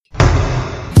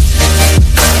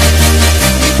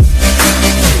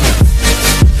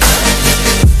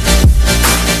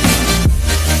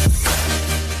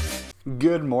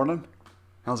Good morning.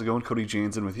 How's it going? Cody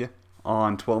Jansen with you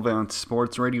on 12 Ounce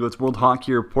Sports Radio. It's World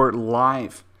Hockey Report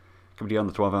live. Coming to you on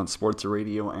the 12 Ounce Sports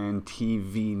Radio and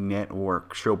TV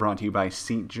Network. Show brought to you by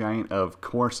Seat Giant, of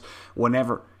course.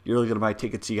 Whenever you're looking to buy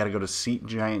tickets, you got to go to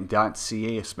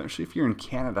seatgiant.ca, especially if you're in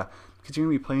Canada, because you're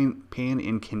going to be paying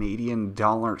in Canadian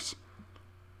dollars.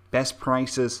 Best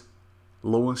prices,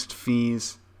 lowest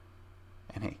fees,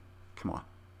 and hey, come on.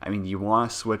 I mean, you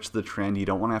want to switch the trend. You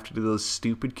don't want to have to do those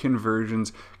stupid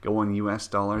conversions, going US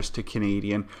dollars to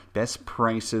Canadian. Best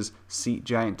prices,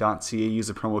 seatgiant.ca. Use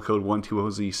the promo code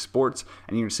 120ZSports,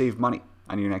 and you're going to save money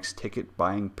on your next ticket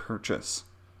buying purchase.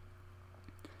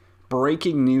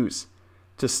 Breaking news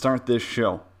to start this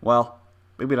show. Well,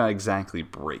 maybe not exactly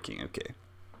breaking, okay.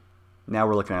 Now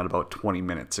we're looking at about 20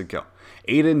 minutes ago.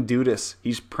 Aiden Dudas,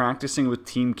 he's practicing with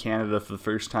Team Canada for the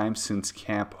first time since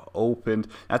camp opened.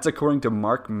 That's according to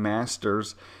Mark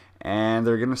Masters. And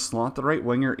they're going to slot the right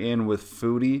winger in with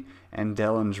Foudy and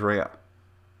Dellandrea.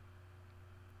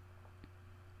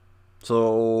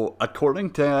 So,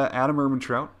 according to Adam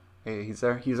Ermintrout, hey,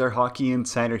 he's our hockey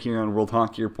insider here on World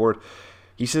Hockey Report.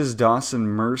 He says Dawson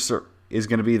Mercer is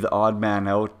going to be the odd man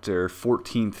out, or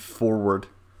 14th forward.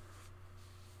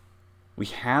 We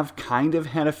have kind of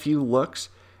had a few looks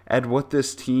at what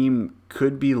this team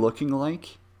could be looking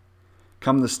like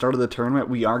come the start of the tournament.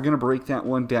 We are going to break that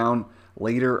one down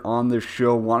later on the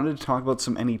show. Wanted to talk about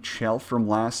some NHL from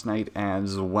last night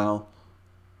as well.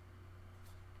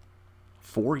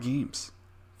 4 games.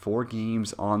 4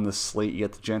 games on the slate. You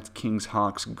got the Jets, Kings,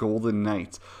 Hawks, Golden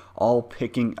Knights all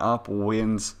picking up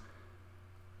wins.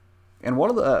 And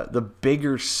one of the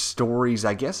bigger stories,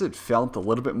 I guess it felt a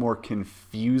little bit more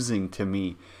confusing to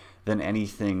me than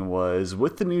anything, was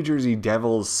with the New Jersey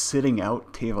Devils sitting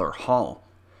out Taylor Hall.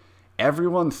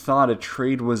 Everyone thought a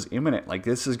trade was imminent, like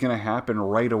this is going to happen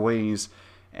right away,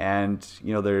 and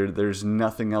there's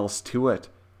nothing else to it.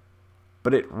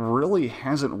 But it really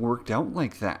hasn't worked out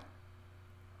like that.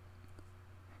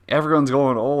 Everyone's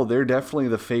going, oh, they're definitely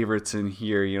the favorites in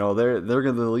here. They're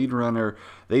going to the lead runner.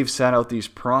 They've sat out these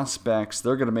prospects.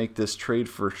 They're going to make this trade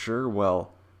for sure.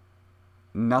 Well,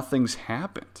 nothing's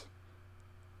happened.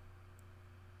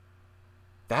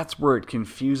 That's where it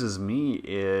confuses me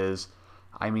is,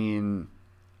 are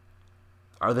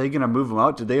they going to move them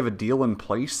out? Did they have a deal in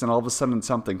place and all of a sudden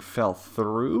something fell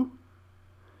through?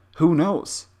 Who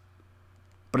knows?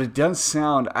 But it does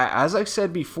sound, as I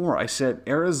said before, I said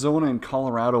Arizona and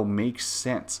Colorado make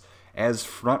sense as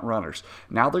front runners.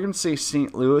 Now they're going to say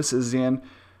St. Louis is in.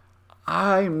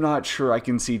 I'm not sure I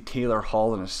can see Taylor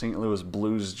Hall in a St. Louis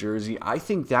Blues jersey. I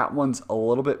think that one's a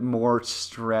little bit more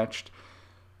stretched.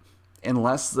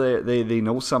 Unless they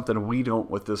know something we don't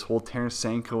with this whole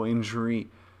Tarasenko injury.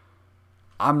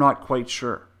 I'm not quite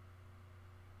sure.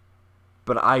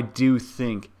 But I do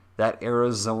think that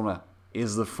Arizona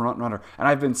is the front runner. And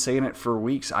I've been saying it for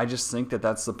weeks. I just think that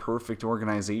that's the perfect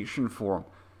organization for him.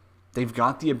 They've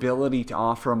got the ability to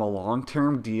offer him a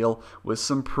long-term deal with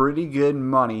some pretty good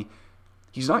money.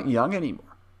 He's not young anymore.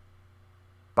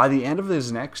 By the end of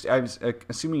his next, I'm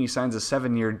assuming he signs a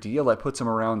 7-year deal, that puts him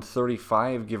around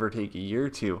 35, give or take a year or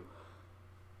two.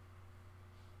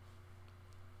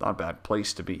 Not a bad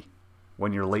place to be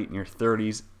when you're late in your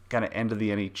 30s, kind of end of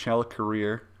the NHL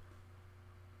career.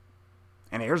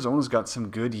 And Arizona's got some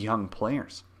good young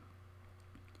players.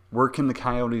 Where can the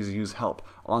Coyotes use help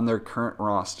on their current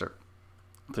roster?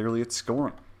 Clearly it's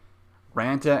scoring.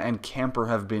 Ranta and Kemper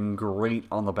have been great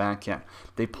on the back end.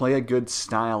 They play a good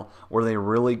style where they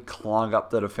really clog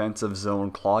up the defensive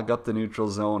zone, clog up the neutral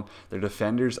zone. Their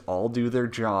defenders all do their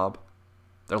job.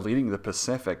 They're leading the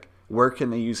Pacific. Where can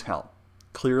they use help?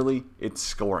 Clearly it's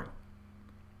scoring.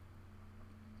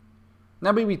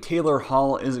 Now maybe Taylor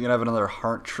Hall isn't going to have another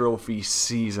Hart Trophy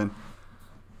season.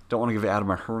 Don't want to give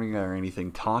Adam a hernia or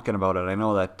anything talking about it. I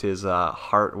know that his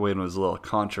Hart win was a little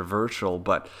controversial,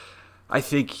 but I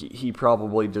think he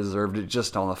probably deserved it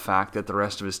just on the fact that the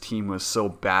rest of his team was so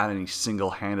bad and he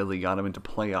single-handedly got him into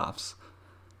playoffs.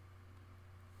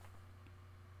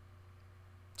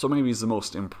 So maybe he's the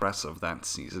most impressive that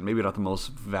season. Maybe not the most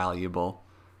valuable.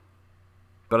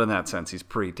 But in that sense, he's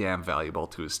pretty damn valuable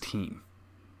to his team.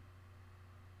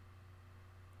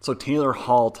 So Taylor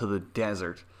Hall to the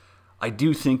desert. I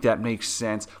do think that makes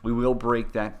sense. We will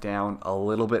break that down a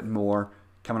little bit more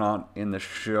coming on in the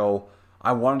show.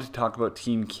 I wanted to talk about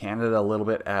Team Canada a little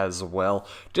bit as well.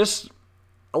 Just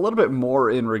a little bit more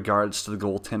in regards to the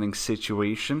goaltending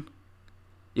situation.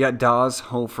 You got Dawes,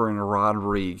 Hofer, and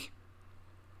Rodrigue.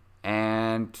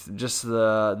 And just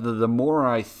the more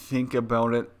I think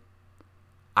about it,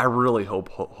 I really hope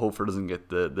Hofer doesn't get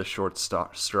the short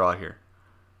straw here.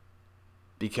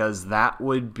 Because that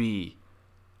would be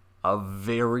a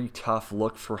very tough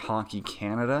look for Hockey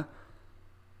Canada.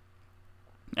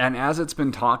 And as it's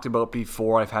been talked about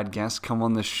before, I've had guests come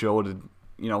on the show to,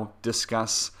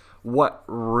 discuss what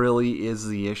really is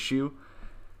the issue.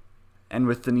 And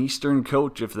with an Eastern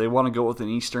coach, if they want to go with an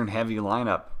Eastern heavy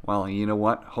lineup, well, you know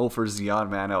what? Hofer's the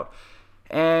odd man out.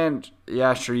 And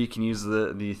yeah, sure, you can use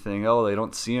the thing, they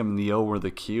don't see him in the O or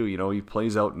the Q. He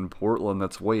plays out in Portland,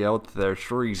 that's way out there.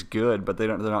 Sure, he's good, but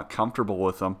they're not comfortable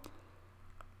with him.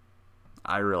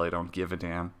 I really don't give a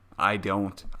damn. I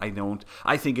don't.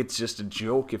 I think it's just a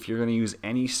joke if you're going to use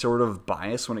any sort of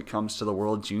bias when it comes to the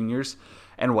World Juniors.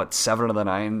 And 7 of the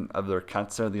 9 of their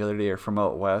cuts there the other day are from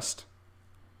out west.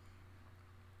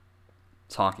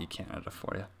 It's Hockey Canada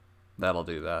for you. That'll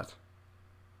do that.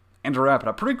 And to wrap it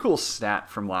up, pretty cool stat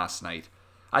from last night.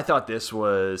 I thought this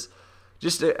was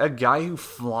just a guy who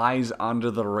flies under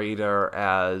the radar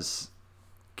as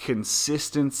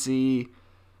consistency,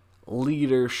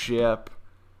 leadership.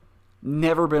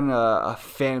 Never been a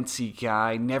fancy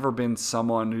guy. Never been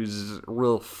someone who's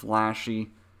real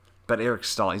flashy. But Eric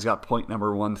Staal, he's got point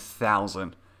number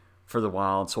 1,000 for the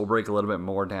Wild. So we'll break a little bit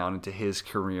more down into his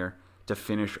career to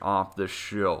finish off the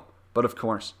show. But of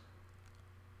course,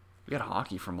 we got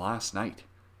hockey from last night.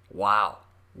 Wow.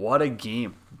 What a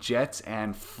game. Jets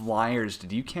and Flyers.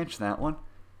 Did you catch that one?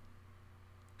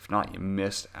 If not, you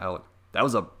missed out. That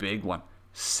was a big one.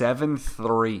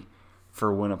 7-3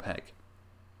 for Winnipeg.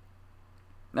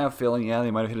 Now, Philly,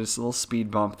 they might have hit a little speed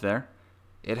bump there.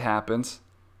 It happens.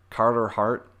 Carter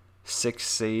Hart, 6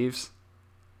 saves.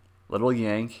 Little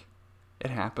yank. It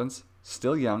happens.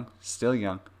 Still young.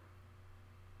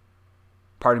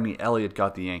 Pardon me, Elliott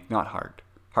got the yank, not Hart.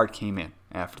 Hart came in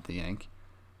after the yank.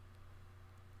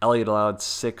 Elliott allowed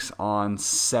 6 on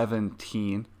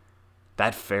 17.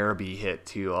 That Farabee hit,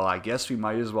 too. I guess we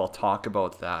might as well talk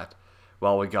about that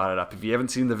while we got it up. If you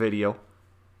haven't seen the video,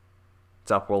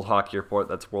 it's up, World Hockey Report.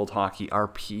 That's World Hockey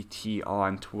RPT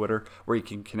on Twitter, where you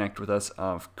can connect with us,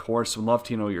 of course. We'd love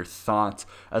to know your thoughts,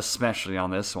 especially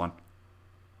on this one.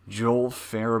 Joel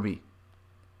Farabee.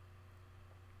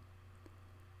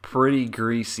 Pretty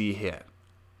greasy hit.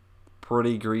 A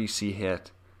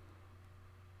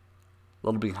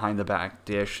little behind the back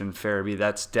dish, and Farabee,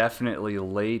 that's definitely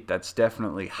late. That's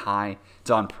definitely high. It's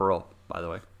on Pearl, by the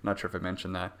way. Not sure if I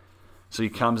mentioned that. So he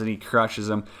comes and he crushes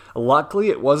him. Luckily,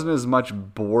 it wasn't as much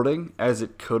boarding as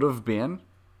it could have been.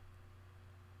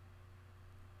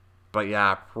 But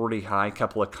yeah, pretty high.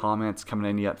 Couple of comments coming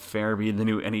in yet. Farabee, the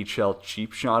new NHL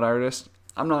cheap shot artist.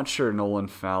 I'm not sure, Nolan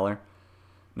Fowler.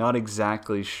 Not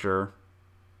exactly sure.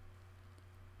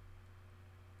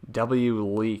 W.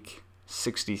 Leak,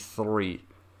 63.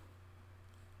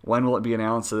 When will it be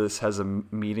announced that this has a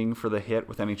meeting for the hit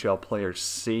with NHL player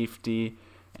safety?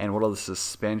 And what will the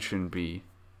suspension be?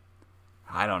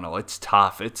 I don't know. It's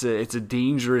tough. It's a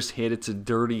dangerous hit. It's a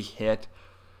dirty hit.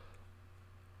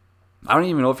 I don't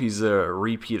even know if he's a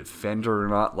repeat offender or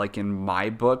not, like in my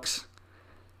books.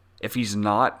 If he's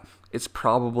not, it's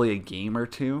probably a game or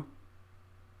two.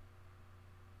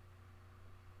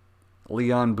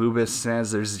 Leon Bubis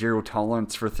says there's zero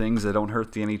tolerance for things that don't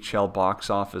hurt the NHL box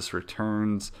office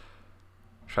returns.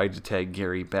 Tried to tag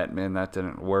Gary Bettman. That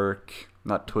didn't work.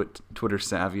 Not Twitter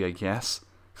savvy, I guess.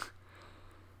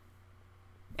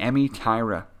 Emmy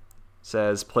Tyra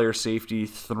says player safety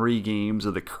 3 games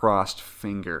with a crossed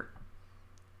finger.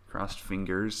 Crossed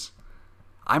fingers.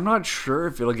 I'm not sure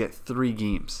if it'll get 3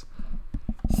 games.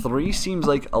 3 seems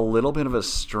like a little bit of a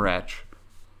stretch.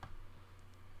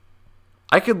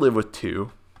 I could live with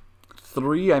 2.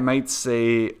 3, I might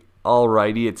say,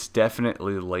 alrighty, it's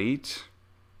definitely late.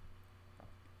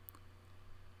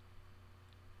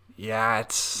 Yeah,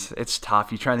 it's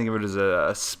tough. You try and think of it as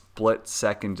a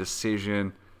split-second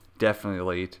decision. Definitely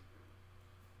late.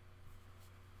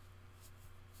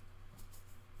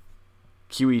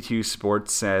 QE2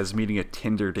 Sports says, meeting a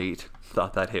Tinder date.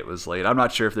 Thought that hit was late. I'm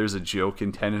not sure if there's a joke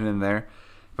intended in there,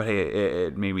 but hey,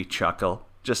 it made me chuckle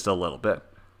just a little bit.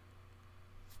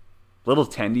 Little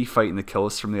Tendy fighting the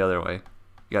coast from the other way.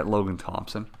 You got Logan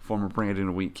Thompson, former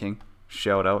Brandon Wheat King.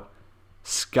 Shout out.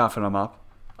 Scuffing him up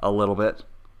a little bit.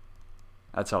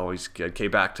 That's always good. Okay,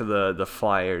 back to the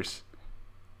Flyers.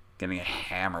 Getting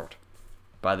hammered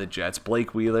by the Jets.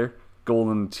 Blake Wheeler,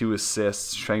 goal and 2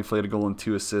 assists. Shankly had a goal and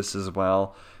 2 assists as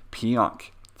well.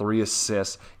 Pionk, 3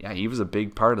 assists. Yeah, he was a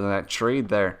big part of that trade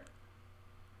there.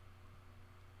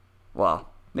 Well,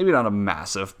 maybe not a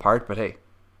massive part, but hey,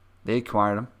 they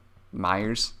acquired him.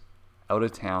 Myers, out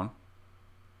of town.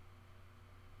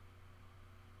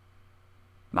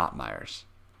 Not Myers.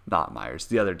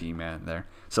 The other D-man there.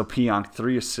 So Pionk,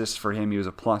 3 assists for him. He was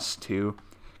a +2.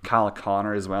 Kyle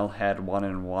Connor as well had 1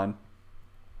 and 1.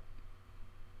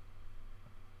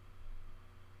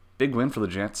 Big win for the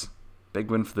Jets.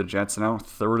 Big win for the Jets. Now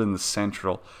third in the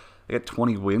Central. They got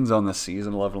 20 wins on the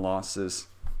season, 11 losses,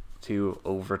 2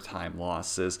 overtime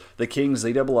losses. The Kings,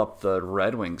 they double up the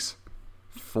Red Wings.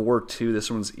 4-2. This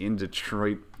one's in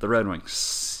Detroit. The Red Wings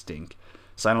stink.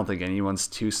 So I don't think anyone's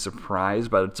too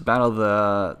surprised, but it's a battle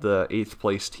of the 8th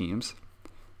place teams,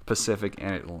 Pacific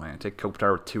and Atlantic.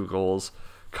 Kopitar with 2 goals.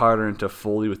 Carter into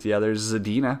Foley with the others.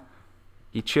 Zadina,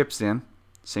 he chips in.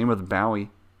 Same with Bowie.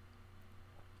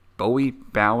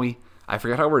 Bowie. I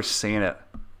forgot how we're saying it.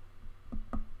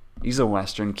 He's a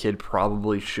Western kid,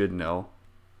 probably should know.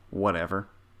 Whatever.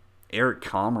 Eric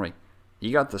Comrie,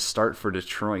 he got the start for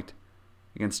Detroit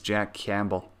against Jack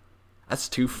Campbell. That's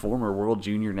 2 former World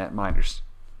Junior netminders.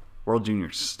 World Junior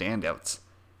standouts.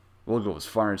 We'll go as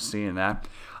far as saying that.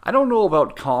 I don't know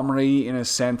about Comrie in a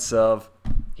sense of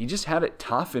he just had it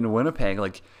tough in Winnipeg.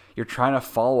 Like, you're trying to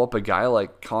follow up a guy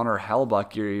like Connor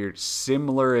Hellebuyck. You're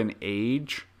similar in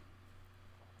age.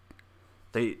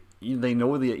 They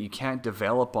know that you can't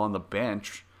develop on the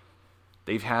bench.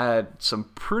 They've had some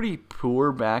pretty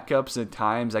poor backups at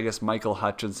times. I guess Michael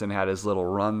Hutchinson had his little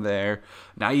run there.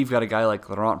 Now you've got a guy like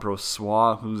Laurent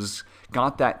Brossoit who's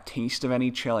got that taste of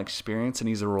NHL experience, and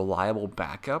he's a reliable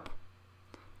backup.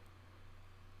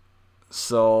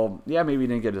 So, yeah, maybe he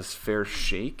didn't get his fair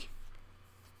shake.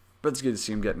 But it's good to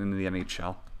see him getting into the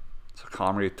NHL. So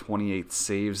Comrie with 28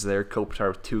 saves there. Kopitar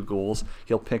with 2 goals.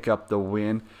 He'll pick up the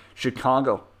win.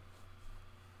 Chicago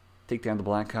take down the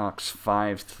Blackhawks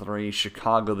 5-3.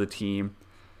 Chicago, the team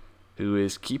who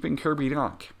is keeping Kirby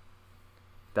Dach.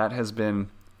 That has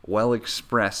been well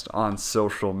expressed on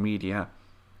social media.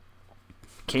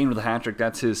 Kane with a hat trick.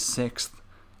 That's his 6th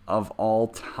of all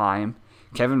time.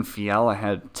 Kevin Fiala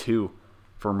had 2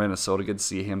 for Minnesota. Good to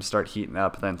see him start heating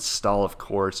up. Then Stahl, of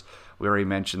course, we already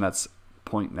mentioned that's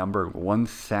point number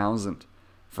 1,000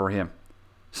 for him.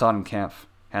 Sodenkamp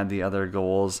had the other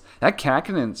goals. That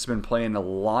Kakanen's been playing a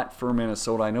lot for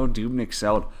Minnesota. I know Dubnyk's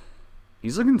out.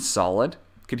 He's looking solid.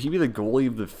 Could he be the goalie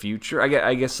of the future?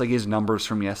 I guess like his numbers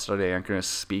from yesterday aren't going to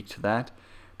speak to that.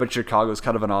 But Chicago's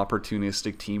kind of an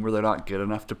opportunistic team where they're not good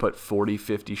enough to put 40,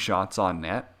 50 shots on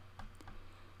net.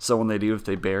 So when they do, if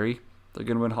they bury, they're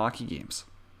going to win hockey games.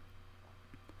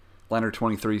 Leonard,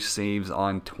 23 saves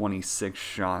on 26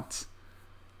 shots.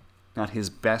 Not his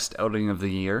best outing of the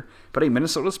year. But hey,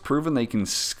 Minnesota's proven they can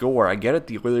score. I get it,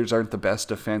 the Oilers aren't the best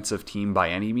defensive team by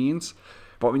any means.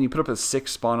 But when you put up a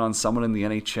 6 spot on someone in the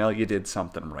NHL, you did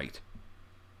something right.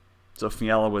 So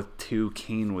Fiala with 2,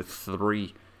 Kane with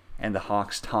 3. And the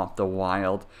Hawks top the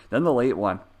Wild. Then the late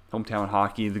one. Hometown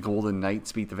hockey, the Golden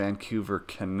Knights beat the Vancouver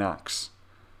Canucks.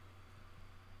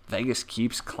 Vegas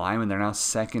keeps climbing. They're now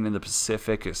 2nd in the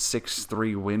Pacific. A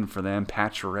 6-3 win for them.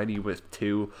 Pacioretty with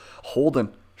 2.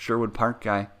 Holden, Sherwood Park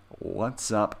guy. What's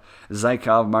up?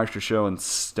 Zykov, Marchessault, and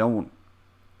Stone.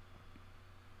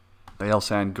 They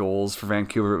also had goals. For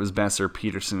Vancouver, it was Besser,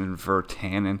 Peterson, and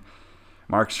Virtanen.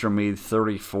 Markstrom made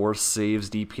 34 saves.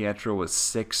 DiPietro was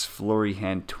 6. Fleury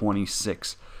had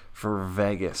 26 for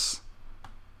Vegas.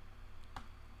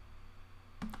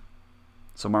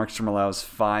 So Markstrom allows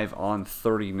 5 on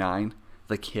 39.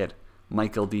 The kid,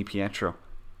 Michael DiPietro,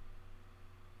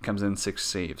 comes in 6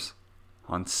 saves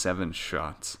on 7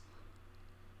 shots.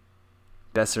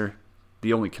 Besser,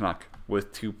 the only Canuck,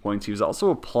 with 2 points. He was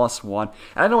also a +1.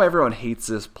 And I know everyone hates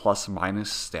this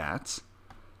plus-minus stats,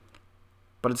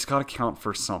 but it's got to count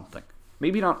for something.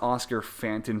 Maybe not Oscar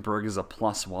Fantenberg as a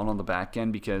 +1 on the back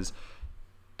end because,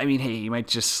 I mean, hey, he might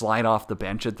just slide off the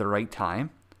bench at the right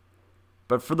time.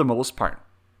 But for the most part,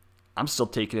 I'm still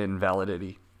taking it in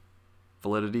validity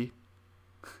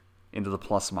into the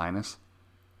plus-minus.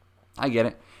 I get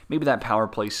it. Maybe that power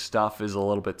play stuff is a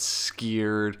little bit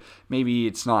skewed. Maybe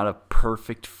it's not a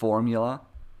perfect formula.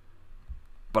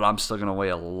 But I'm still going to weigh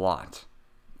a lot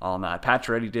on that.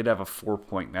 Pacioretty did have a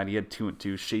 4-point night. He had 2 and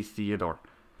 2. Shea Theodore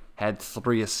had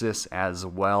 3 assists as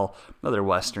well. Another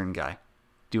Western guy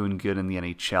doing good in the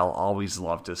NHL. Always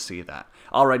love to see that.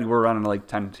 Alrighty, we're running like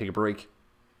time to take a break.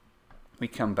 We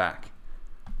come back.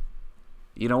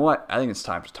 You know what? I think it's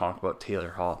time to talk about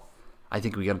Taylor Hall. I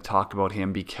think we got to talk about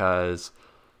him because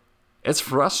it's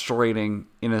frustrating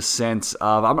in a sense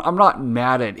of I'm not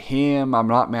mad at him. I'm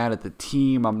not mad at the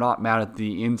team. I'm not mad at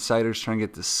the insiders trying to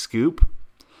get the scoop.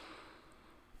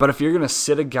 But if you're going to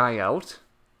sit a guy out,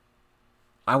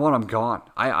 I want him gone.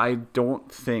 I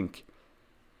don't think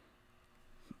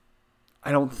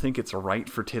it's right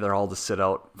for Taylor Hall to sit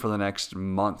out for the next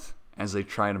month as they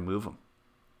try to move him.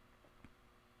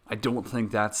 I don't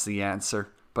think that's the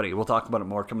answer. But hey, we'll talk about it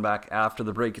more coming back after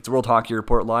the break. It's World Hockey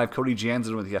Report Live. Cody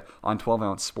Jansen with you on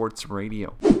 12-ounce Sports Radio.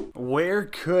 Where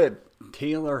could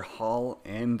Taylor Hall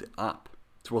end up?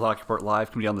 It's World Hockey Report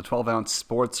Live, coming on the 12-ounce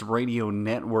Sports Radio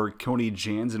Network. Cody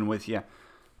Jansen with you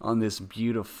on this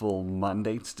beautiful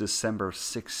Monday. It's December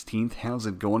 16th. How's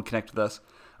it going? Connect with us.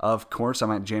 Of course, I'm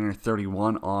at January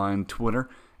 31 on Twitter,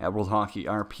 at World Hockey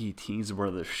RPTs, where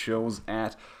the show's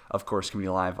at. Of course, coming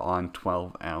live on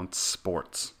 12-ounce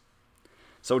Sports.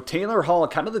 So Taylor Hall,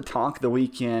 kind of the talk of the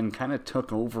weekend, kind of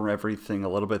took over everything a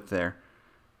little bit there.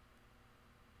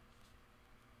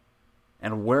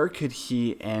 And where could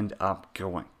he end up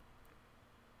going?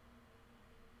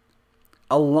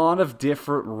 A lot of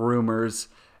different rumors,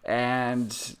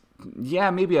 and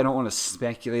yeah, maybe I don't want to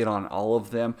speculate on all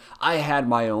of them. I had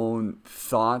my own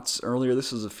thoughts earlier.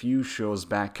 This was a few shows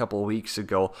back, a couple of weeks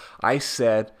ago. I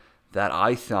said that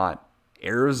I thought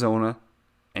Arizona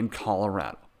and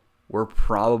Colorado were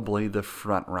probably the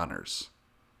front runners.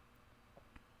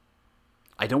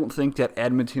 I don't think that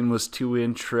Edmonton was too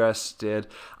interested.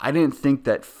 I didn't think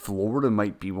that Florida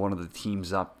might be one of the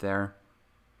teams up there.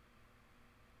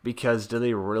 Because do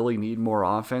they really need more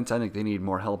offense? I think they need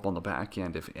more help on the back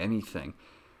end, if anything.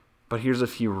 But here's a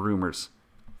few rumors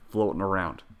floating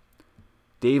around.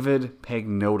 David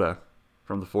Pagnotta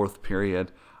from the fourth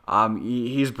period.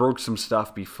 He's broke some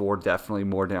stuff before, definitely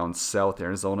more down south,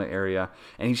 Arizona area.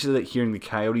 And he said that hearing the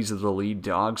Coyotes are the lead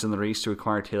dogs in the race to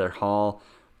acquire Taylor Hall.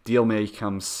 Deal may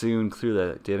come soon. Clear that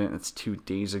it didn't. It's 2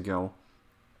 days ago.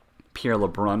 Pierre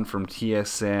LeBrun from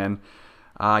TSN.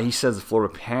 He says the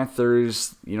Florida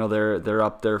Panthers, they're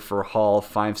up there for Hall.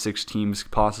 5-6 teams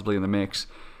possibly in the mix.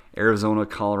 Arizona,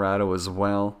 Colorado as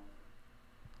well.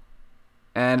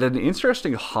 And an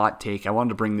interesting hot take. I wanted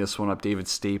to bring this one up. David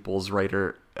Staples,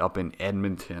 writer up in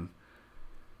Edmonton.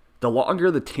 The longer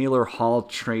the Taylor Hall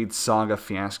trade saga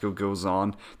fiasco goes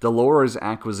on, the lower his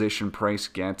acquisition price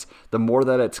gets, the more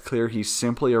that it's clear he's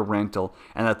simply a rental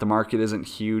and that the market isn't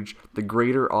huge, the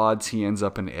greater odds he ends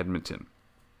up in Edmonton.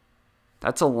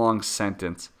 That's a long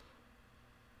sentence.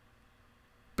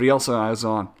 But he also adds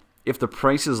on, if the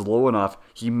price is low enough,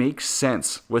 he makes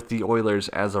sense with the Oilers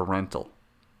as a rental.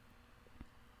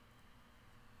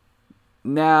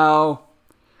 Now,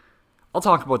 I'll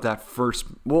talk about that first.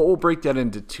 We'll break that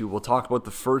into two. We'll talk about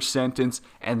the first sentence,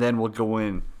 and then we'll go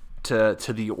in to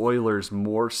the Oilers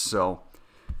more so.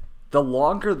 The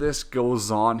longer this goes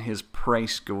on, his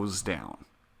price goes down.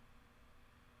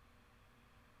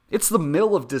 It's the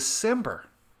middle of December.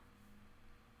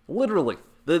 Literally.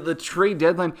 The trade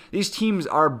deadline, these teams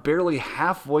are barely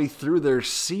halfway through their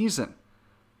season.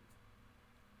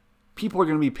 People are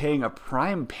going to be paying a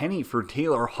prime penny for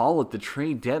Taylor Hall at the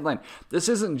trade deadline. This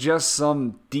isn't just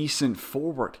some decent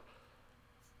forward.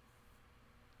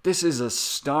 This is a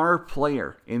star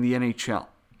player in the NHL.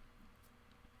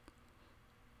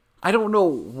 I don't know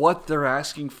what they're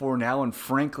asking for now, and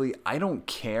frankly, I don't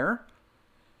care.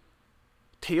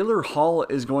 Taylor Hall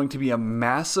is going to be a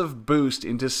massive boost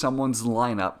into someone's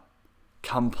lineup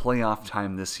come playoff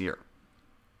time this year.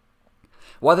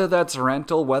 Whether that's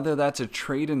rental, whether that's a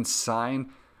trade and sign,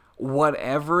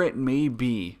 whatever it may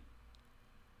be,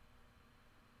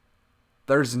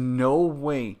 there's no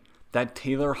way that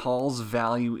Taylor Hall's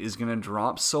value is going to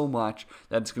drop so much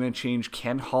that it's going to change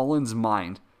Ken Holland's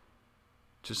mind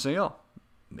to say, oh,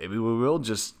 maybe we will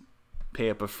just pay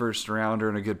up a first rounder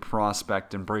and a good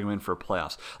prospect and bring him in for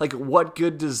playoffs. Like, what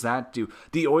good does that do?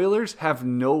 The Oilers have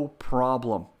no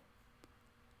problem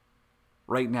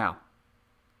right now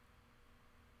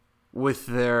with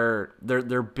their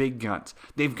big guns.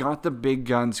 They've got the big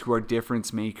guns who are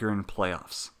difference maker in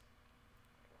playoffs.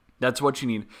 That's what you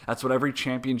need. That's what every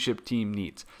championship team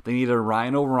needs. They need a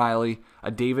Ryan O'Reilly, a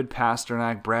David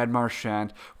Pastrnak, Brad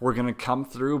Marchand. We're going to come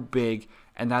through big,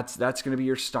 and that's going to be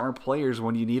your star players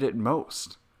when you need it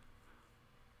most.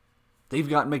 They've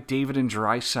got McDavid and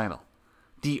Draisaitl.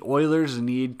 The Oilers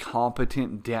need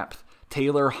competent depth.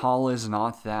 Taylor Hall is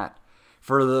not that.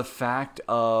 For the fact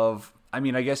of, I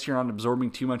guess you're not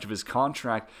absorbing too much of his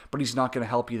contract, but he's not going to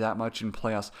help you that much in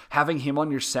playoffs. Having him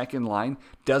on your second line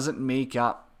doesn't make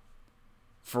up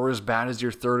for as bad as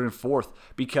your third and fourth,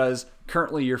 because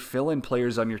currently your fill-in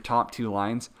players on your top two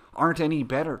lines aren't any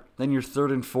better than your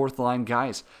third and fourth line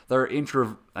guys. They're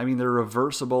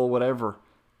reversible, whatever.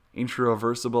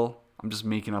 Intraversible. I'm just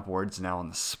making up words now on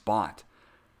the spot.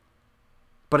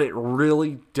 But it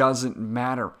really doesn't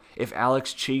matter if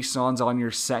Alex Chiasson's on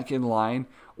your second line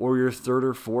or your third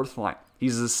or fourth line.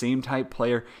 He's the same type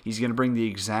player. He's going to bring the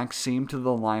exact same to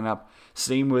the lineup.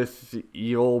 Same with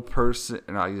the old person.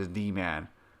 No, he's a D-man.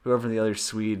 Whoever the other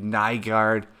Swede.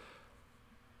 Nygaard.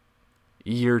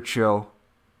 Yurcho.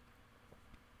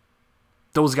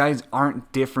 Those guys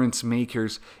aren't difference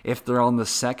makers if they're on the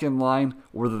second line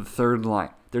or the third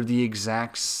line. They're the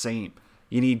exact same.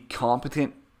 You need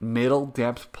competent middle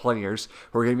depth players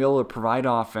who are going to be able to provide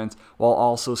offense while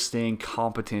also staying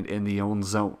competent in the own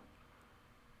zone.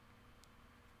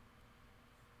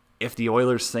 If the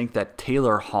Oilers think that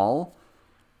Taylor Hall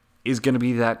is going to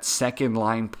be that second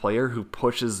line player who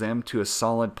pushes them to a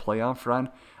solid playoff run,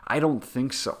 I don't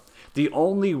think so. The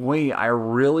only way I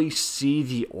really see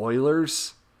the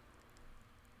Oilers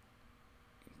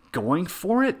going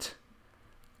for it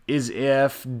is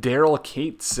if Daryl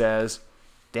Cates says,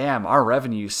 damn, our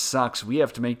revenue sucks. We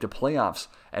have to make the playoffs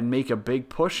and make a big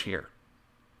push here.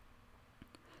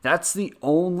 That's the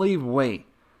only way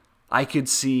I could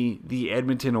see the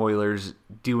Edmonton Oilers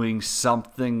doing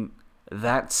something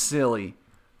that silly.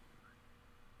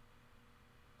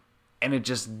 And it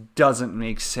just doesn't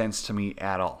make sense to me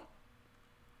at all.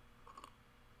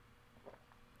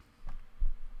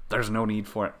 There's no need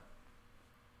for it.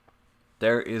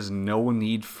 There is no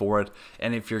need for it.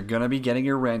 And if you're going to be getting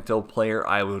a rental player,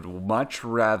 I would much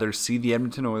rather see the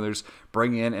Edmonton Oilers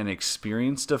bring in an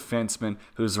experienced defenseman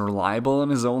who's reliable in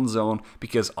his own zone,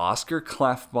 because Oscar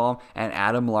Klefbom and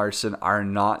Adam Larsson are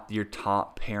not your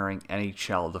top pairing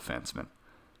NHL defensemen.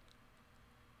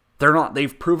 They're not.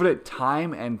 They've proven it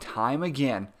time and time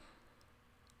again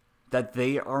that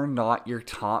they are not your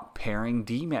top pairing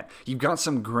D-men. You've got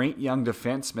some great young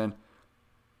defensemen,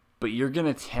 but you're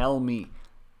going to tell me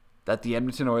that the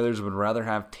Edmonton Oilers would rather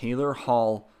have Taylor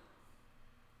Hall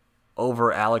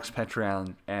over Alex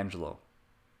Pietrangelo.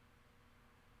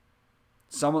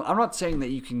 I'm not saying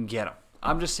that you can get him.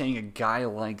 I'm just saying a guy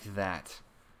like that.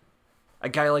 A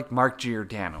guy like Mark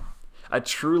Giordano. A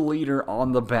true leader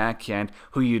on the back end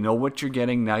who you know what you're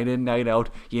getting night in, night out.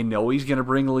 You know he's going to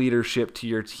bring leadership to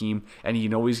your team, and you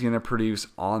know he's going to produce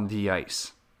on the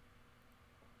ice.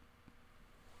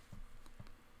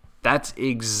 That's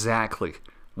exactly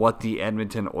what the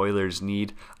Edmonton Oilers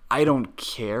need. I don't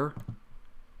care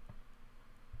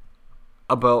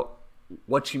about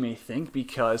what you may think,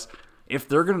 because if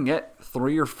they're going to get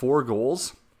 3 or 4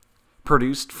 goals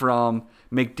produced from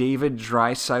McDavid,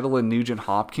 Draisaitl, and Nugent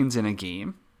Hopkins in a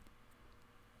game,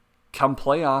 come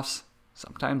playoffs,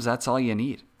 sometimes that's all you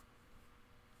need.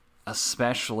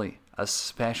 Especially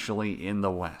in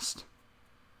the West.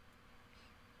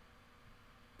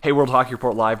 Hey, World Hockey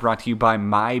Report Live brought to you by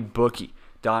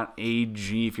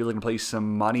MyBookie.ag. If you're looking to place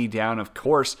some money down, of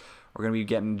course, we're going to be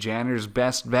getting Janner's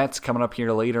Best Bets coming up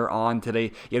here later on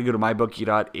today. You got to go to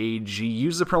MyBookie.ag.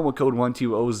 Use the promo code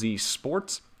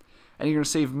 12OZSports, and you're going to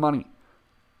save money,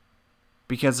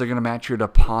 because they're going to match your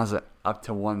deposit up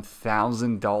to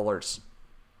 $1,000.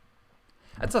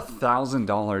 That's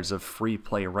 $1,000 of free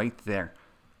play right there.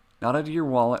 Not out of your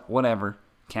wallet, whatever.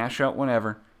 Cash out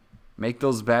whenever. Make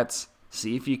those bets.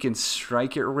 See if you can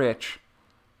strike it rich.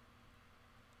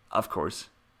 Of course,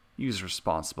 use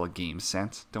responsible game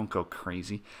sense. Don't go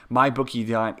crazy.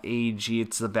 MyBookie.ag,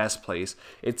 it's the best place.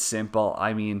 It's simple.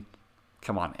 I mean,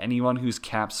 come on. Anyone who's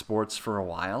capped sports for a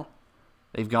while,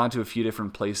 they've gone to a few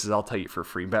different places. I'll tell you for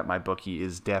free. BetMyBookie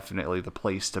is definitely the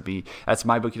place to be. That's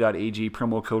MyBookie.ag,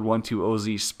 promo code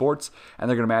 12OZSports, and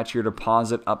they're going to match your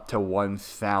deposit up to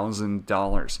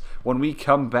 $1,000. When we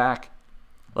come back,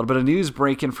 a little bit of news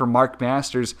breaking from Mark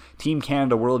Masters, Team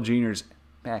Canada World Juniors.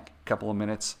 Back a couple of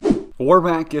minutes. We're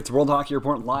back. It's World Hockey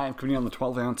Report Live, coming on the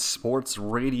 12-ounce Sports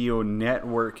Radio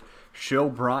Network. Show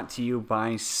brought to you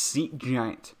by Seat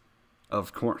Giant,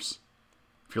 of course.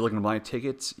 If you're looking to buy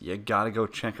tickets, you gotta go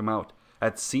check them out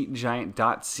at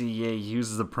SeatGiant.ca.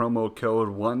 Use the promo code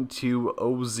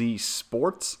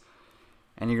 12OZSports,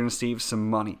 and you're gonna save some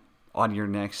money on your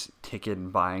next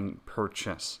ticket buying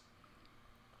purchase.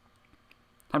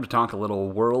 Time to talk a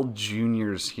little World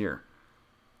Juniors here,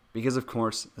 because of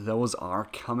course those are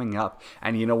coming up.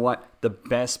 And you know what? The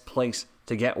best place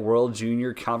to get World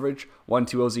Junior coverage,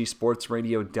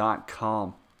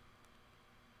 12OZSportsRadio.com.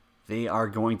 They are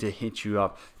going to hit you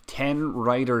up. 10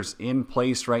 writers in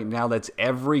place right now. That's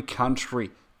every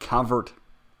country covered.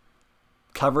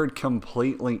 Covered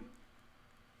completely.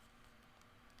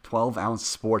 12-ounce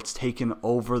sports taking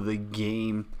over the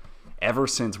game ever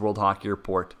since World Hockey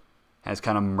Report has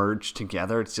kind of merged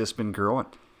together. It's just been growing.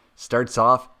 Starts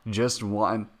off just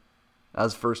one. That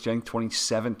was first young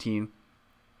 2017.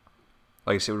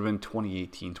 Like I said, it would have been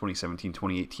 2017,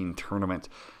 2018 tournament.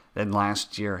 Then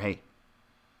last year, hey,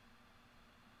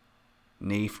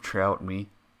 Nafe, Trout, me,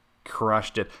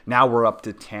 crushed it. Now we're up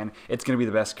to 10. It's going to be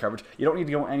the best coverage. You don't need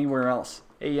to go anywhere else.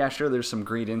 Hey, yeah, sure, there's some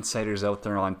great insiders out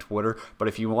there on Twitter, but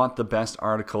if you want the best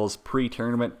articles,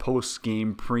 pre-tournament,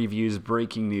 post-game previews,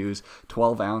 breaking news,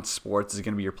 12-ounce sports is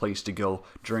going to be your place to go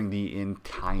during the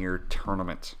entire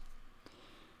tournament.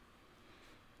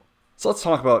 So let's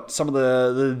talk about some of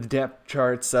the depth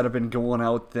charts that have been going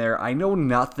out there. I know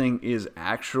nothing is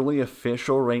actually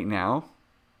official right now,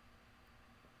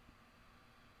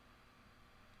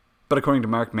 but according to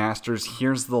Mark Masters,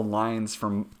 here's the lines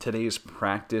from today's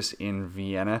practice in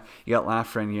Vienna. You got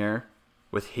Lafreniere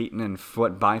with Hayton and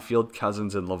Foot, Byfield,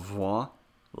 Cousins, and Lavoie,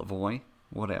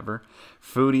 whatever.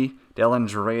 Foudy,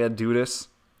 Dellandrea, Dudas.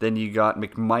 Then you got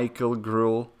McMichael,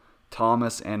 Gruel,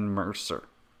 Thomas, and Mercer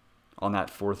on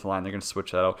that fourth line. They're going to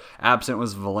switch that out. Absent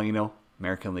was Veleno,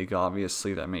 American League,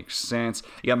 obviously. That makes sense.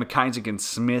 You got McIsaac and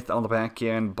Smith on the back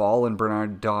end. Ball and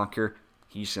Bernard Docker.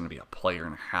 He's going to be a player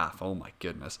and a half. Oh, my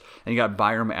goodness. And you got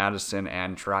Byram Addison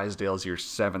and Drysdale as your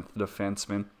seventh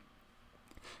defenseman.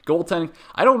 Goaltending,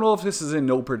 I don't know if this is in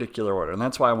no particular order, and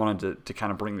that's why I wanted to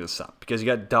kind of bring this up. Because you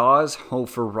got Dawes,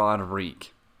 Hofer, Rodrigue.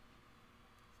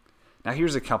 Now,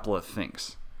 here's a couple of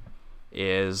things.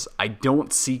 I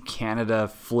don't see Canada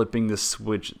flipping the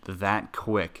switch that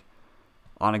quick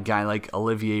on a guy like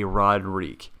Olivier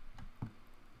Rodrigue.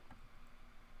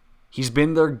 He's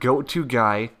been their go-to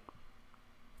guy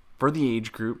for the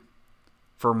age group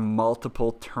for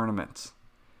multiple tournaments.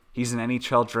 He's an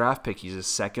NHL draft pick. He's a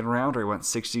second rounder. He went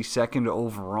 62nd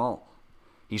overall.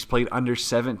 He's played under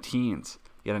 17s.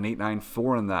 He had an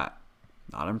 8.94 in that.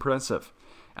 Not impressive.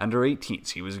 Under 18s,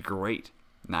 he was great.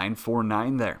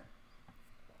 9.49 there.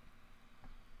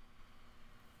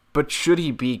 But should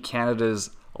he be Canada's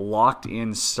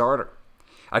locked-in starter?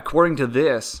 According to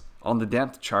this, on the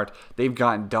depth chart, they've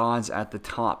got Dawes at the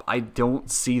top. I don't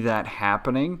see that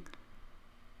happening.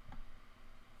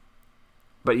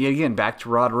 But yet again, back to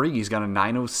Rodrigue. He's got a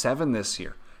 9.07 this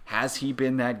year. Has he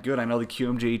been that good? I know the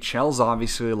QMJHL is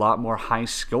obviously a lot more high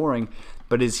scoring,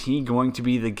 but is he going to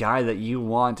be the guy that you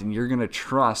want and you're going to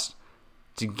trust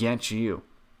to get you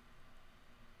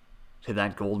to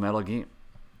that gold medal game?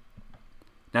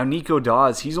 Now, Nico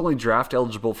Dawes, he's only draft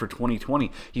eligible for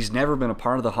 2020. He's never been a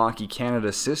part of the Hockey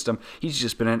Canada system. He's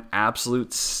just been an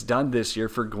absolute stud this year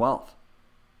for Guelph.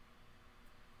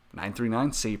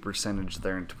 939 save percentage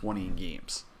there in 20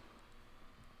 games.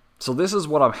 So this is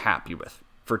what I'm happy with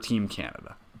for Team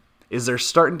Canada, is they're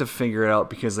starting to figure it out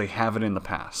because they haven't in the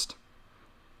past.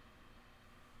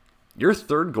 Your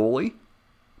third goalie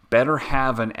better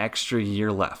have an extra year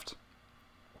left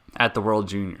at the World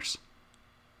Juniors.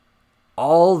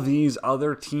 All these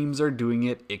other teams are doing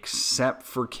it except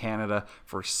for Canada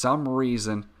for some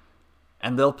reason.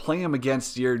 And they'll play them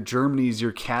against your Germanys,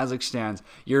 your Kazakhstans,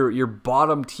 your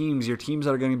bottom teams, your teams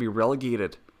that are going to be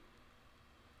relegated.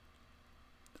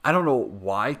 I don't know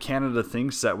why Canada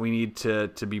thinks that we need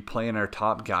to be playing our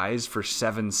top guys for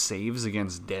 7 saves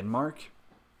against Denmark.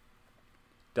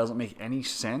 Doesn't make any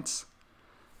sense.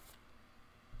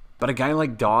 But a guy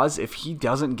like Dawes, if he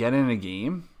doesn't get in a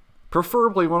game,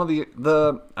 preferably one of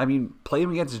play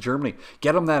him against Germany.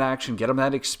 Get him that action. Get him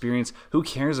that experience. Who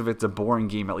cares if it's a boring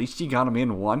game? At least you got him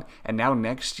in one. And now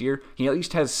next year, he at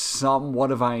least has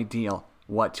somewhat of an idea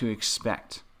what to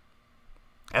expect.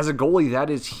 As a goalie, that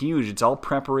is huge. It's all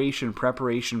preparation.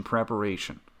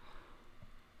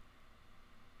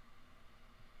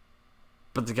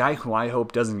 But the guy who I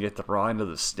hope doesn't get the raw end of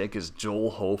the stick is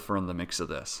Joel Hofer in the mix of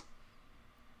this.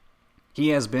 He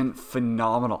has been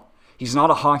phenomenal. He's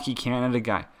not a Hockey Canada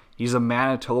guy. He's a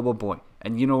Manitoba boy.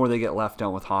 And you know where they get left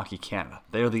out with Hockey Canada.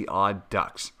 They're the odd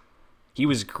ducks. He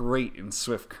was great in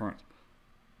Swift Current.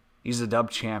 He's a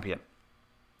dub champion.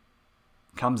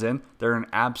 Comes in, they're an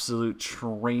absolute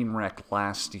train wreck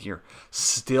last year.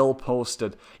 Still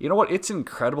posted. You know what? It's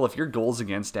incredible if your goals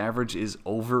against average is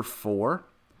over 4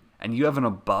 and you have an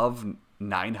above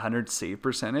 900 save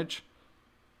percentage.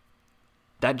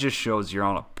 That just shows you're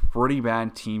on a pretty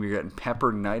bad team. You're getting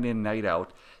peppered night in, night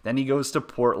out. Then he goes to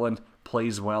Portland,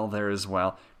 plays well there as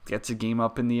well. Gets a game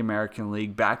up in the American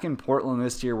League. Back in Portland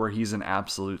this year where he's an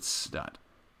absolute stud.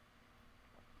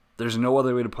 There's no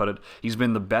other way to put it. He's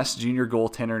been the best junior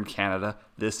goaltender in Canada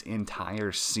this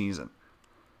entire season.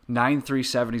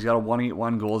 9.37. He's got a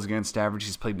 1.81 goals against average.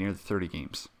 He's played near 30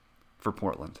 games for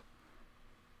Portland.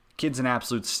 Kid's an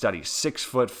absolute study.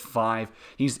 6'5".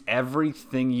 He's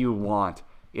everything you want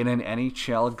in an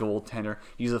NHL goaltender.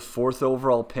 He's a 4th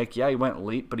overall pick. Yeah, he went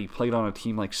late, but he played on a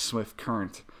team like Swift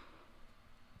Current.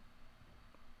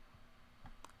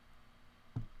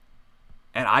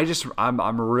 And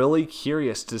I'm really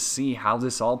curious to see how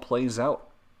this all plays out.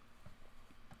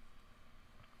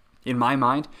 In my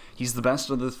mind, he's the best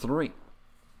of the 3.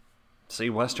 Say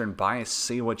Western bias,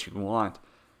 say what you want.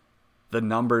 The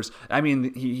numbers,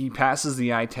 he passes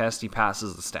the eye test, he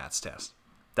passes the stats test.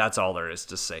 That's all there is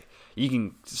to say. You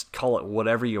can just call it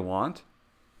whatever you want.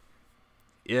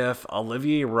 If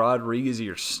Olivier Rodrigue is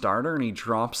your starter and he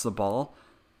drops the ball,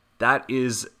 That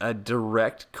is a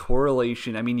direct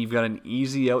correlation. I mean, you've got an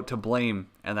easy out to blame,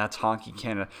 and that's Hockey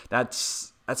Canada.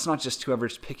 That's not just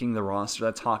whoever's picking the roster.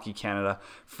 That's Hockey Canada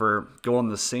for going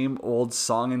the same old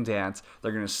song and dance.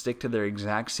 They're going to stick to their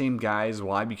exact same guys.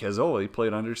 Why? Because, they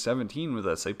played under 17 with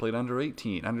us. They played under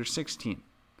 18, under 16.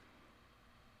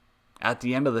 At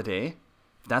the end of the day,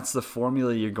 if that's the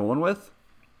formula you're going with,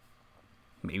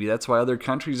 maybe that's why other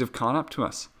countries have caught up to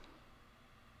us.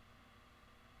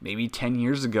 Maybe 10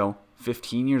 years ago,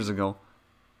 15 years ago,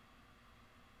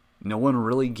 no one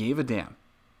really gave a damn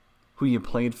who you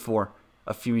played for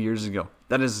a few years ago.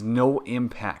 That has no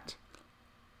impact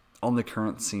on the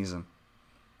current season.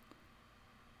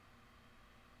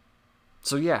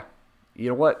 So yeah, you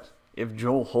know what? If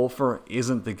Joel Hofer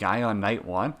isn't the guy on night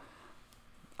one,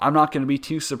 I'm not going to be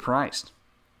too surprised.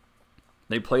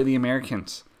 They play the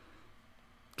Americans.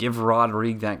 Give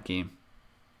Rodrigue that game.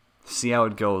 See how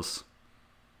it goes.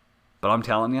 But I'm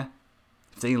telling you,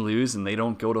 if they lose and they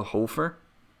don't go to Hofer,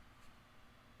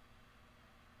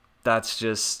 that's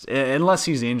just, unless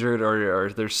he's injured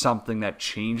or there's something that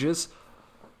changes,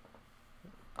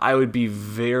 I would be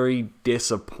very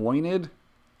disappointed.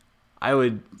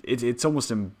 It's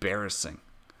almost embarrassing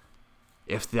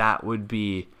if that would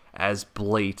be as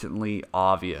blatantly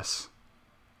obvious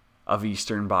of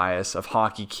Eastern bias, of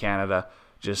Hockey Canada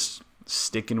just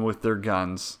sticking with their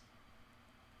guns.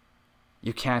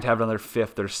 You can't have another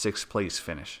 5th or 6th place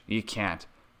finish. You can't.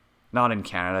 Not in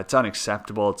Canada. It's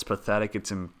unacceptable. It's pathetic. It's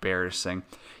embarrassing.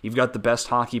 You've got the best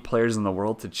hockey players in the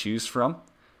world to choose from.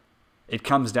 It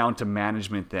comes down to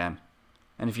management then.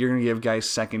 And if you're going to give guys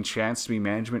second chance to be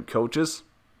management coaches,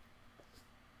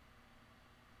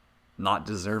 not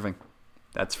deserving.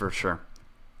 That's for sure.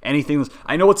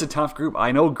 I know it's a tough group.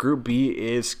 I know Group B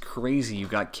is crazy. You've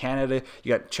got Canada,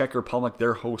 you got Czech Republic,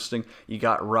 they're hosting, you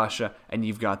got Russia, and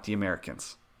you've got the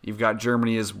Americans. You've got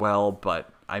Germany as well,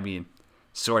 but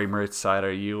sorry, Moritz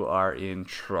Seider, you are in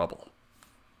trouble.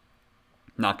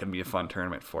 Not going to be a fun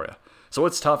tournament for you. So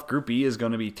it's tough. Group B is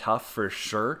going to be tough for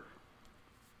sure,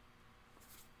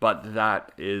 but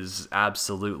that is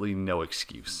absolutely no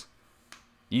excuse.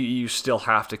 You still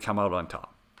have to come out on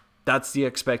top. That's the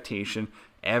expectation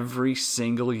every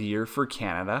single year for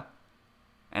Canada,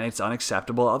 and it's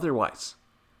unacceptable otherwise.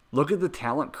 Look at the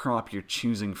talent crop you're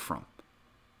choosing from.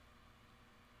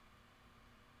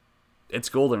 It's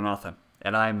gold or nothing,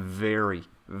 and I'm very,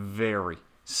 very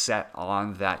set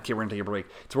on that. Okay, we're going to take a break.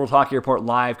 It's World Hockey Report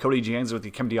Live. Cody Jansen with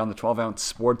you, coming to you on the 12-ounce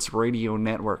Sports Radio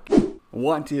Network.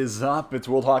 What is up? It's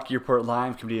World Hockey Report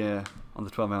Live, coming to you on the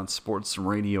 12-ounce Sports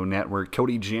Radio Network.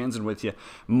 Cody Jansen with you.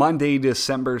 Monday,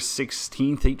 December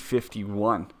 16th,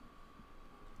 8:51.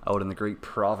 Out in the great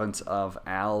province of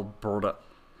Alberta.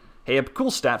 Hey, a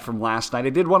cool stat from last night. I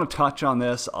did want to touch on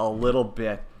this a little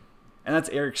bit. And that's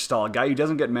Eric Staal, a guy who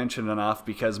doesn't get mentioned enough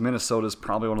because Minnesota is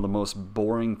probably one of the most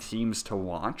boring teams to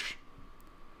watch.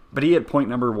 But he had point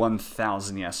number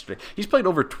 1,000 yesterday. He's played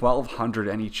over 1,200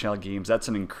 NHL games. That's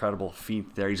an incredible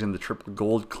feat there. He's in the Triple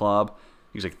Gold Club.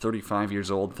 He's like 35 years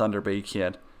old, Thunder Bay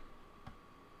kid.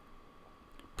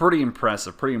 Pretty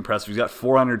impressive, pretty impressive. He's got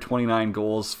 429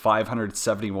 goals,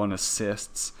 571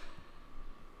 assists.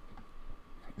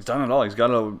 He's done it all. He's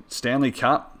got a Stanley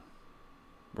Cup,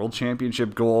 World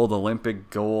Championship gold, Olympic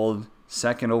gold,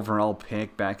 second overall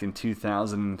pick back in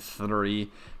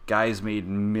 2003. Guy's made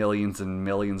millions and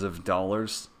millions of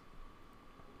dollars.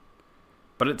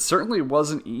 But it certainly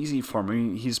wasn't easy for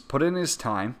him. He's put in his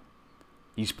time.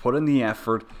 He's put in the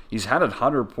effort. He's had a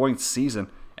 100-point season.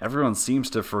 Everyone seems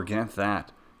to forget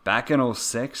that. Back in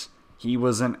 2006, he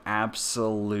was an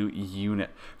absolute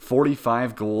unit.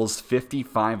 45 goals,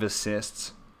 55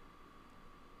 assists.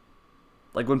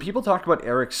 Like, when people talk about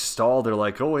Eric Staal, they're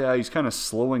like, oh yeah, he's kind of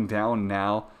slowing down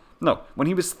now. No, when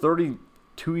he was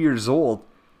 32 years old,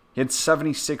 he had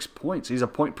 76 points. He's a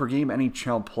point-per-game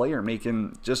NHL player,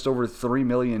 making just over $3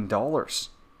 million.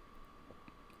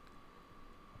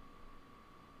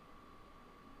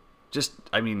 Just,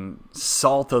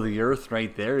 salt of the earth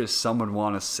right there, as some would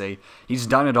want to say. He's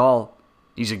done it all.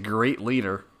 He's a great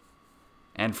leader.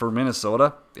 And for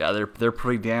Minnesota, yeah, they're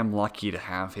pretty damn lucky to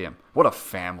have him. What a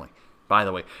family. By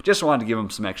the way, just wanted to give him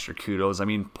some extra kudos.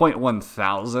 Point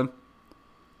 1,000,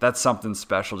 that's something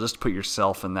special. Just put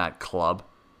yourself in that club.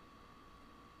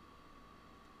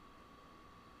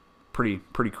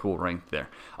 Pretty cool right there.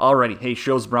 Alrighty, hey,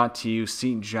 show's brought to you,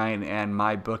 Seat Giant and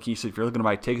MyBookie. So if you're looking to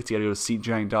buy tickets, you gotta go to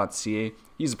SeatGiant.ca.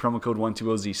 Use the promo code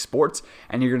 120ZSports,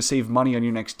 and you're gonna save money on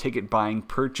your next ticket buying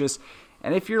purchase.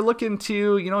 And if you're looking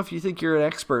to, if you think you're an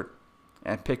expert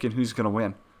at picking who's gonna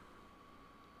win,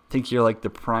 think you're like the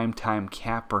primetime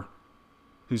capper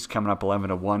who's coming up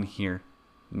 11-1 here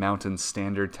Mountain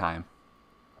Standard Time.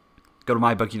 Go to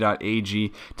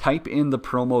mybookie.ag, type in the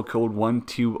promo code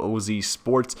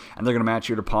 12OZSports, and they're going to match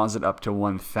your deposit up to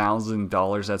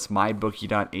 $1,000. That's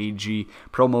mybookie.ag,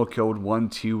 promo code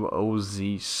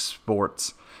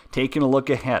 12OZSports. Taking a look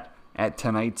ahead at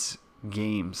tonight's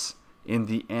games in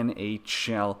the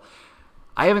NHL.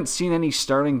 I haven't seen any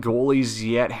starting goalies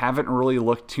yet, haven't really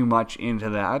looked too much into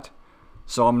that,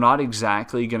 so I'm not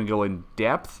exactly going to go in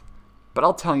depth, but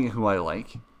I'll tell you who I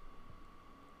like.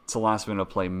 It's the last minute of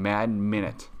play, Mad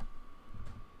Minute,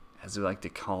 as we like to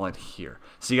call it here.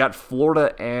 So you got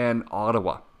Florida and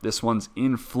Ottawa. This one's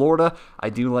in Florida. I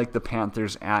do like the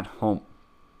Panthers at home.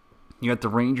 You got the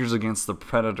Rangers against the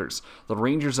Predators. The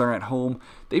Rangers are at home.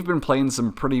 They've been playing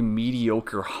some pretty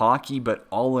mediocre hockey, but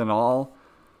all in all,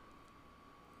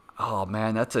 oh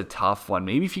man, that's a tough one.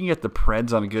 Maybe if you can get the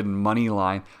Preds on a good money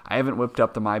line. I haven't whipped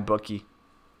up the mybookie.ag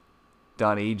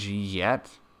yet.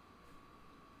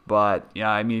 But,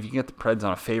 yeah, I mean, if you can get the Preds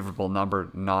on a favorable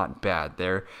number, not bad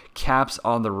there. Caps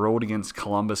on the road against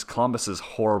Columbus. Columbus is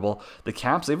horrible. The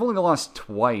Caps, they've only lost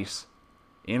twice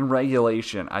in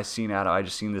regulation. I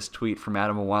just seen this tweet from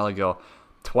Adam a while ago.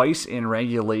 Twice in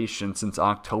regulation since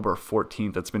October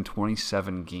 14th. That's been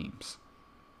 27 games.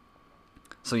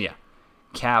 So, yeah,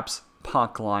 Caps,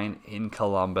 puck line in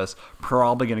Columbus.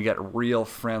 Probably going to get real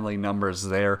friendly numbers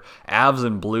there. Avs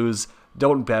and Blues,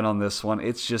 don't bet on this one.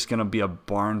 It's just going to be a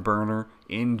barn burner.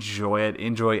 Enjoy it.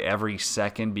 Enjoy every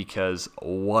second because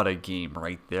what a game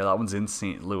right there. That one's in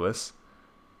St. Louis.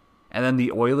 And then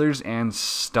the Oilers and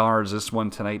Stars, this one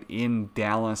tonight in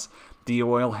Dallas. The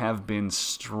Oil have been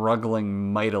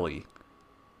struggling mightily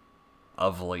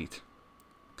of late,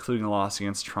 including a loss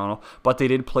against Toronto. But they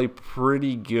did play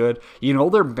pretty good. You know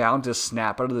they're bound to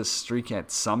snap out of this streak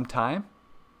at some time.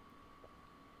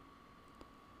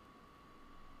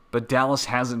 But Dallas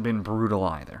hasn't been brutal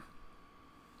either.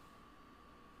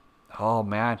 Oh,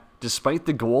 man. Despite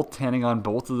the goaltending on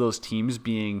both of those teams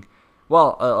being...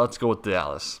 Well, let's go with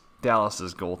Dallas.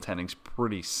 Dallas's goaltending's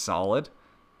pretty solid.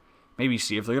 Maybe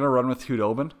see if they're going to run with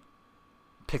Hudobin.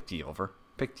 Pick the over.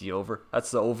 Pick the over.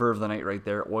 That's the over of the night right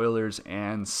there. Oilers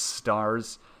and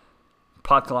Stars.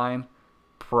 Puck line,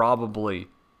 probably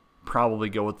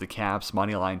go with the Caps.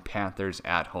 Moneyline Panthers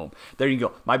at home. There you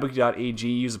go. MyBookie.ag.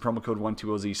 Use the promo code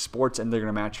 12OZSports, and they're going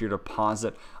to match your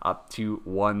deposit up to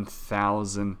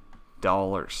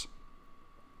 $1,000.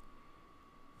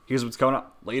 Here's what's coming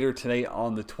up later today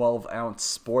on the 12-Ounce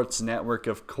Sports Network.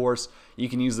 Of course, you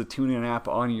can use the TuneIn app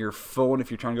on your phone if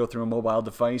you're trying to go through a mobile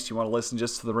device. You want to listen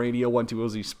just to the radio,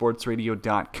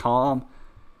 12OZSportsRadio.com.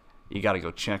 You got to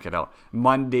go check it out.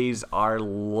 Mondays are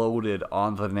loaded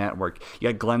on the network. You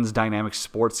got Glenn's Dynamic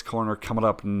Sports Corner coming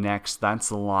up next.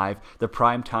 That's live. The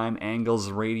Primetime Angles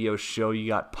radio show. You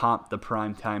got Pop, the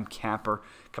Primetime Capper,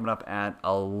 coming up at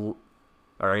 1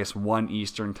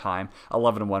 Eastern Time,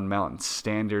 11 and 1 Mountain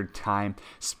Standard Time.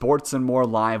 Sports and More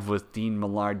live with Dean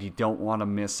Millard. You don't want to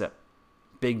miss it.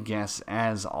 Big guess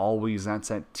as always.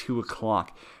 That's at 2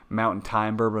 o'clock Mountain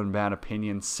Time. Bourbon Bad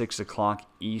Opinion, 6 o'clock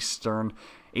Eastern.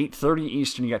 8:30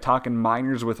 Eastern, you got Talking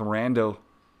Miners with Rando.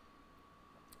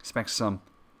 Expect some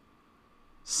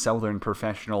Southern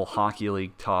Professional Hockey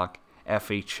League talk.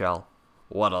 FHL.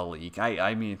 What a league.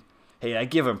 I mean, hey, I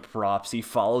give him props. He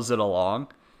follows it along.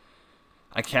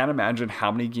 I can't imagine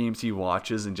how many games he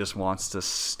watches and just wants to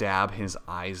stab his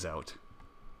eyes out.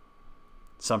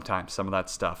 Sometimes some of that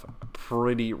stuff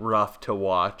pretty rough to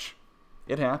watch.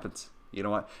 It happens. You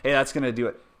know what? Hey, that's going to do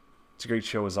it. It's a great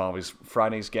show as always.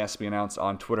 Friday's guests be announced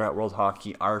on Twitter at World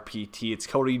Hockey RPT. It's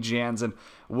Cody Jansen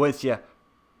with you.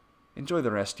 Enjoy the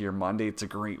rest of your Monday. It's a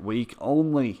great week.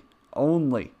 Only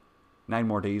 9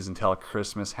 more days until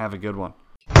Christmas. Have a good one.